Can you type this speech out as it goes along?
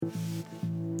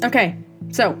Okay,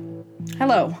 so,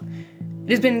 hello.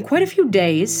 It has been quite a few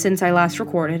days since I last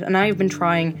recorded, and I have been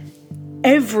trying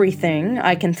everything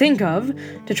I can think of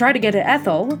to try to get at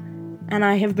Ethel, and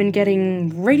I have been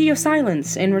getting radio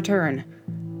silence in return.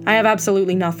 I have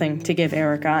absolutely nothing to give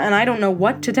Erica, and I don't know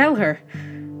what to tell her.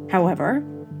 However,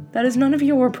 that is none of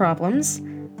your problems.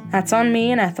 That's on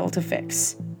me and Ethel to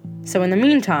fix. So in the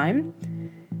meantime,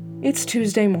 it's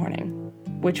Tuesday morning,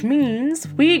 which means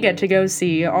we get to go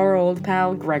see our old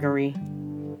pal Gregory.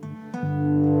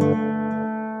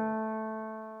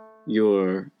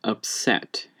 You're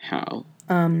upset, Hal.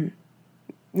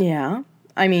 Yeah.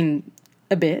 I mean,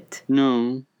 a bit.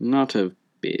 No, not a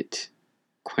bit.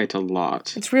 Quite a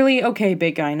lot. It's really okay,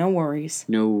 big guy, no worries.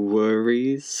 No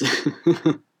worries?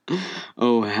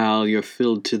 Oh, Hal, you're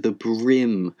filled to the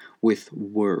brim with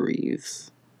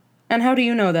worries. And how do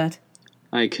you know that?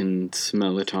 I can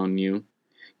smell it on you.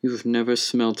 You've never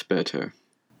smelt better.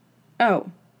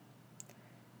 Oh.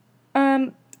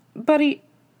 Buddy,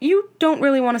 you don't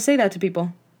really want to say that to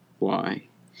people. Why?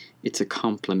 It's a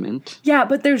compliment. Yeah,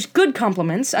 but there's good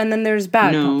compliments, and then there's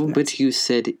bad compliments. No, but you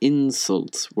said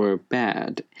insults were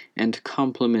bad, and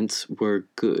compliments were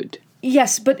good.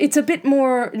 Yes, but it's a bit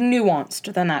more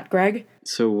nuanced than that, Greg.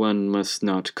 So one must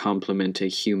not compliment a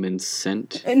human's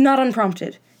scent? Not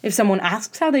unprompted. If someone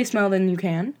asks how they smell, then you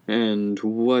can. And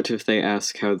what if they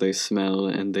ask how they smell,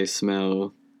 and they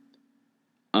smell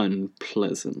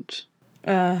unpleasant?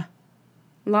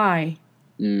 Lie.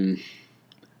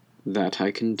 That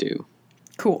I can do.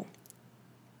 Cool.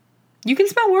 You can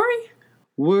smell worry?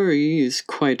 Worry is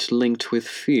quite linked with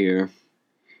fear.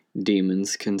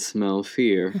 Demons can smell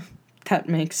fear. That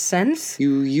makes sense.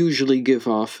 You usually give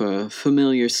off a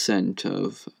familiar scent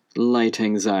of light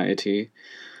anxiety,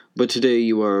 but today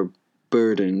you are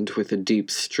burdened with a deep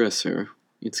stressor.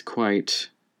 It's quite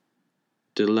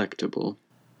delectable.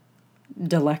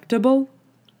 Delectable?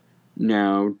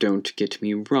 Now, don't get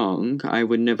me wrong. I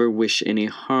would never wish any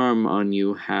harm on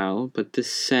you, Hal, but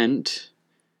this scent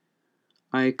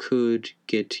I could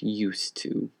get used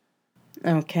to.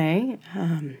 Okay,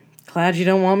 glad you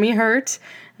don't want me hurt.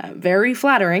 Very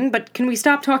flattering, but can we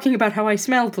stop talking about how I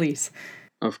smell, please?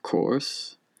 Of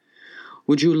course.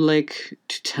 Would you like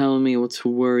to tell me what's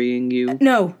worrying you?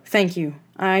 No, thank you.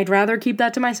 I'd rather keep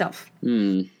that to myself.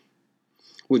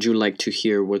 Would you like to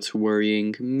hear what's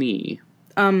worrying me?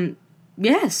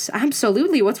 Yes,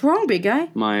 absolutely. What's wrong, big guy?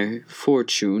 My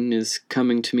fortune is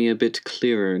coming to me a bit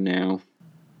clearer now.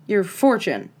 Your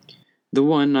fortune? The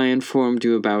one I informed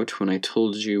you about when I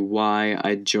told you why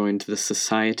I joined the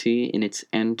society in its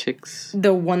antics?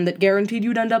 The one that guaranteed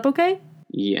you'd end up okay?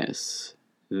 Yes,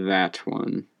 that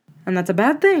one. And that's a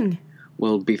bad thing.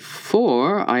 Well,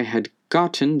 before I had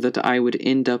gotten that I would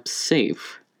end up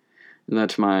safe.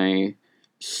 That my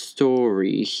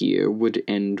story here would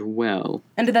end well.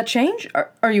 And did that change?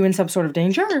 Are you in some sort of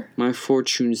danger? My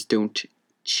fortunes don't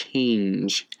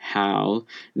change, Hal.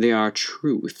 They are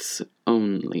truths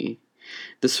only.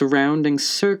 The surrounding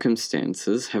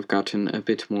circumstances have gotten a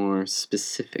bit more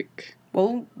specific.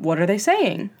 Well, what are they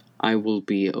saying? I will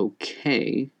be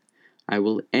okay. I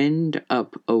will end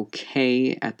up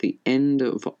okay at the end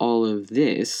of all of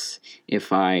this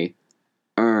if I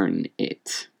earn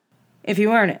it. If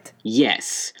you earn it.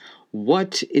 Yes.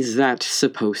 What is that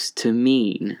supposed to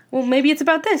mean? Well, maybe it's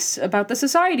about this, about the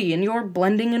society, and you're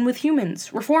blending in with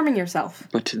humans, reforming yourself.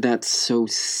 But that's so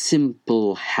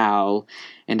simple, Hal,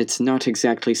 and it's not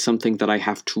exactly something that I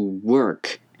have to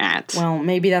work at. Well,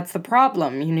 maybe that's the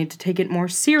problem. You need to take it more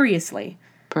seriously.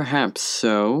 Perhaps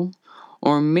so.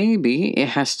 Or maybe it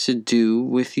has to do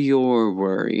with your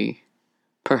worry.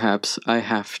 Perhaps I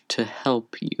have to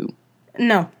help you.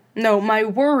 No, my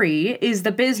worry is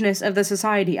the business of the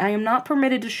society. I am not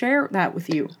permitted to share that with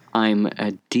you. I'm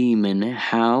a demon,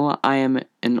 Hal. I am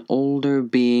an older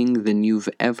being than you've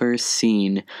ever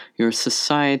seen. Your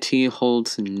society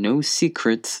holds no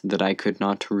secrets that I could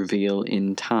not reveal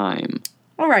in time.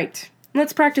 All right,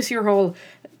 let's practice your whole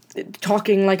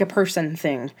talking like a person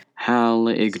thing. Hal,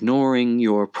 ignoring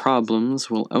your problems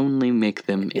will only make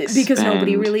them expand. Because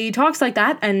nobody really talks like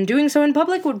that, and doing so in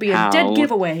public would be a dead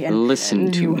giveaway. And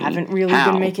listen to you me. haven't really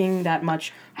Hal. been making that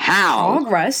much Hal.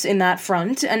 progress in that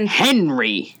front, and...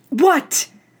 Henry! What?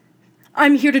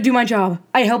 I'm here to do my job.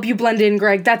 I help you blend in,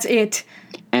 Greg. That's it.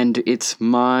 And it's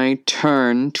my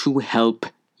turn to help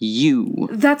you.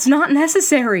 That's not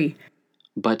necessary.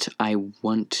 But I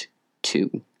want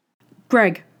to.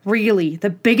 Greg, really, the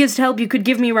biggest help you could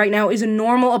give me right now is a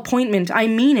normal appointment. I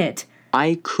mean it.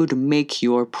 I could make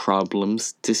your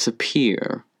problems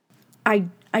disappear.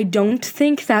 I don't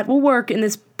think that will work in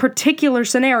this particular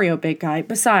scenario, big guy.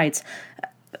 Besides,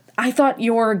 I thought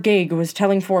your gig was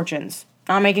telling fortunes,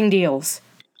 not making deals.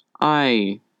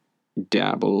 I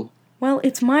dabble. Well,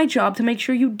 it's my job to make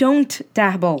sure you don't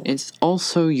dabble. It's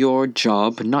also your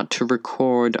job not to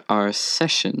record our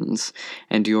sessions,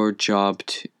 and your job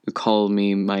to call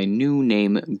me my new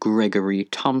name Gregory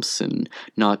Thompson,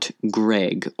 not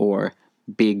Greg or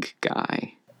Big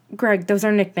Guy. Greg, those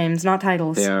are nicknames, not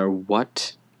titles. They're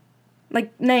what?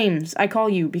 Like names. I call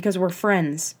you because we're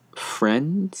friends.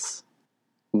 Friends?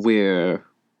 We're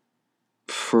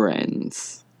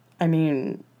friends. I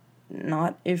mean,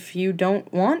 not if you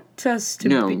don't want us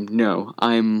to be. No,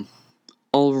 I'm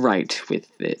all right with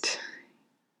it.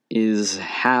 Is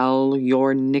Hal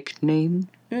your nickname?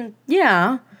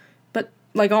 Yeah, but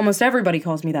like almost everybody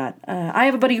calls me that. I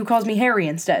have a buddy who calls me Harry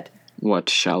instead. What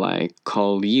shall I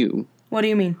call you? What do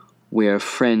you mean? We're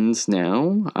friends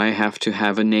now. I have to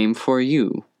have a name for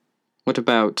you. What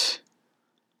about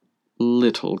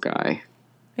Little Guy?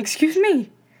 Excuse me?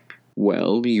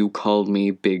 Well, you called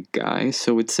me Big Guy,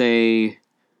 so it's a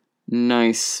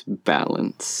nice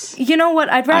balance. You know what?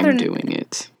 I'd rather... I'm doing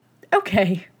it.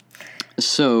 Okay.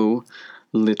 So,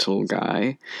 Little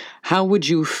Guy, how would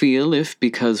you feel if,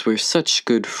 because we're such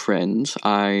good friends,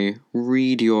 I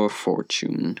read your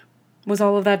fortune? Was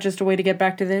all of that just a way to get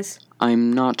back to this?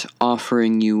 I'm not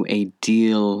offering you a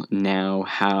deal now,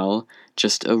 Hal,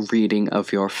 just a reading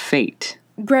of your fate.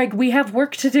 Greg, we have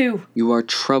work to do. You are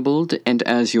troubled, and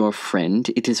as your friend,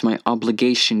 it is my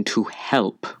obligation to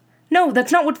help. No,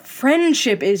 that's not what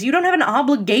friendship is. You don't have an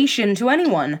obligation to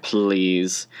anyone.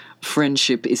 Please.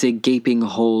 Friendship is a gaping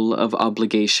hole of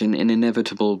obligation and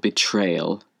inevitable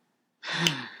betrayal.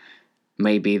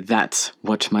 Maybe that's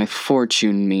what my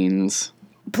fortune means.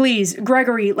 Please,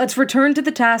 Gregory, let's return to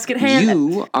the task at hand.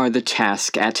 You are the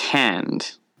task at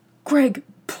hand. Greg,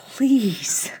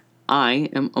 please. I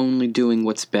am only doing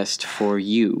what's best for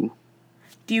you.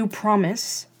 Do you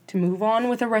promise to move on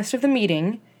with the rest of the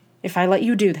meeting if I let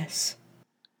you do this?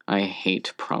 I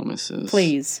hate promises.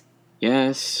 Please.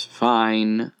 Yes,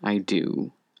 fine, I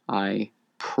do. I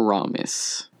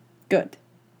promise. Good.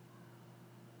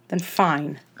 Then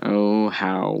fine. Oh,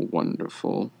 how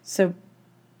wonderful. So,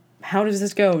 how does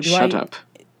this go? Shut up.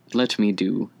 Let me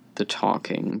do the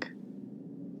talking.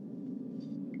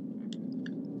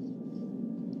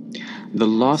 The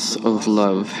loss of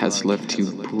love has left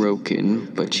you broken,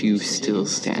 but you still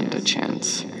stand a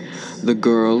chance. The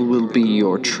girl will be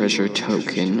your treasure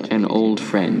token, an old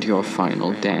friend your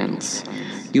final dance.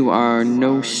 You are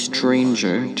no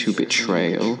stranger to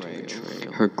betrayal.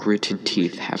 Her gritted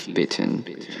teeth have bitten,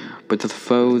 but the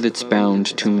foe that's bound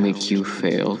to make you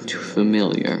fail, too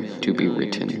familiar to be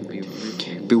written.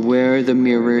 Beware the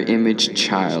mirror-image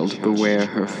child, beware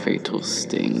her fatal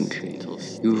sting.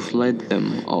 You've led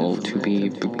them all to be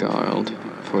beguiled,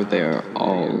 for they're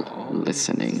all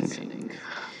listening.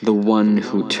 The one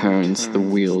who turns the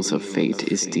wheels of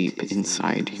fate is deep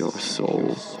inside your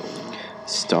soul.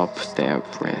 Stop their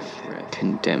breath,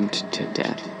 condemned to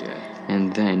death,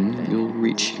 and then you'll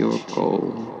reach your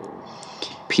goal.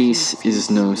 Peace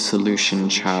is no solution,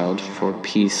 child, for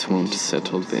peace won't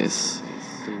settle this.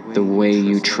 The way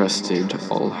you trusted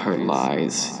all her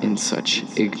lies in such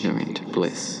ignorant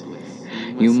bliss.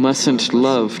 You mustn't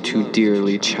love too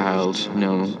dearly, child,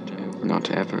 no,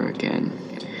 not ever again.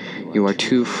 You are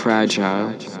too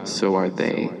fragile, so are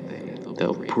they.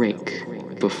 They'll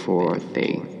break before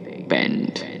they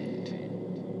bend.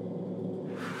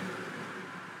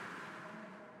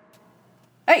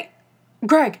 Hey!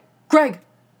 Gregory,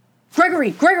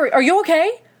 are you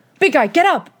okay? Big guy, get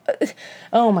up!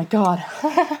 Oh my god.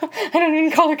 I don't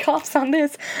even call the cops on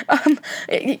this.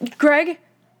 Greg?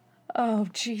 Oh,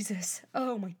 Jesus.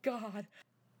 Oh my god.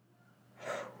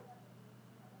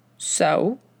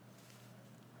 So?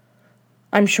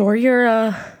 I'm sure you're,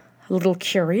 a little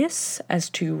curious as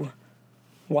to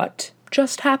what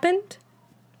just happened?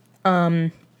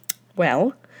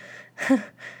 Well,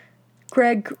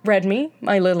 Greg read me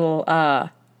my little,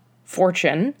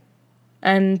 fortune,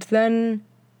 and then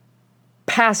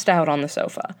passed out on the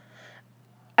sofa.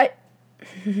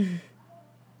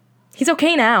 He's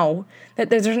okay now.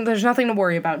 There's nothing to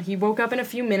worry about. He woke up in a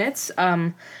few minutes,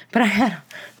 but I had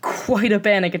quite a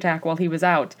panic attack while he was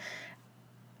out.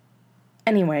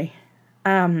 Anyway,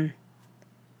 I've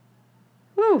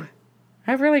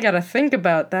really got to think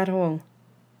about that whole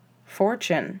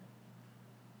fortune.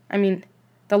 I mean,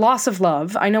 the loss of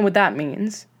love, I know what that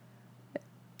means.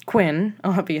 Quinn,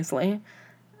 obviously.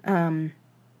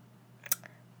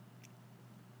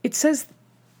 It says,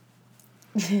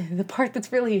 the part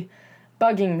that's really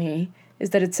bugging me is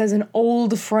that it says an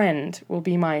old friend will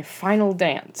be my final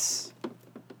dance.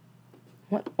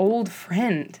 What old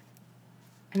friend?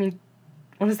 I mean,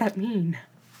 what does that mean?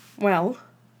 Well,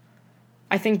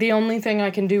 I think the only thing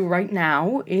I can do right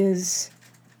now is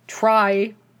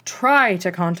try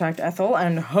to contact Ethel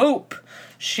and hope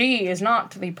she is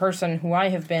not the person who I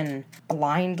have been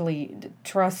blindly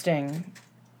trusting.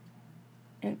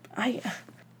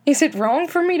 Is it wrong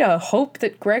for me to hope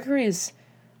that Gregory is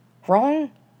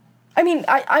wrong? I mean,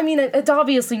 it's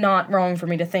obviously not wrong for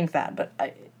me to think that, but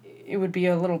it would be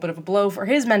a little bit of a blow for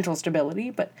his mental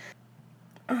stability, but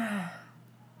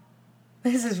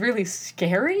this is really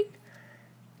scary.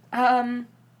 I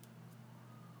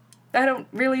don't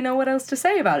really know what else to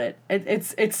say about it.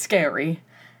 It's scary.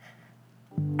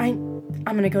 I'm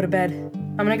gonna go to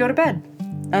bed.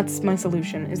 That's my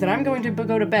solution, is that I'm going to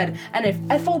go to bed, and if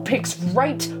Ethel picks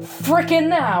right frickin'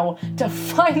 now to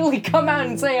finally come out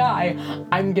and say hi,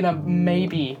 I'm gonna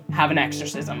maybe have an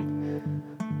exorcism.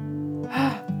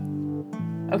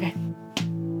 Okay,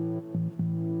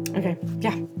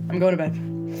 yeah, I'm going to bed.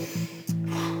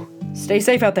 Stay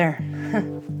safe out there.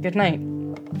 Good night.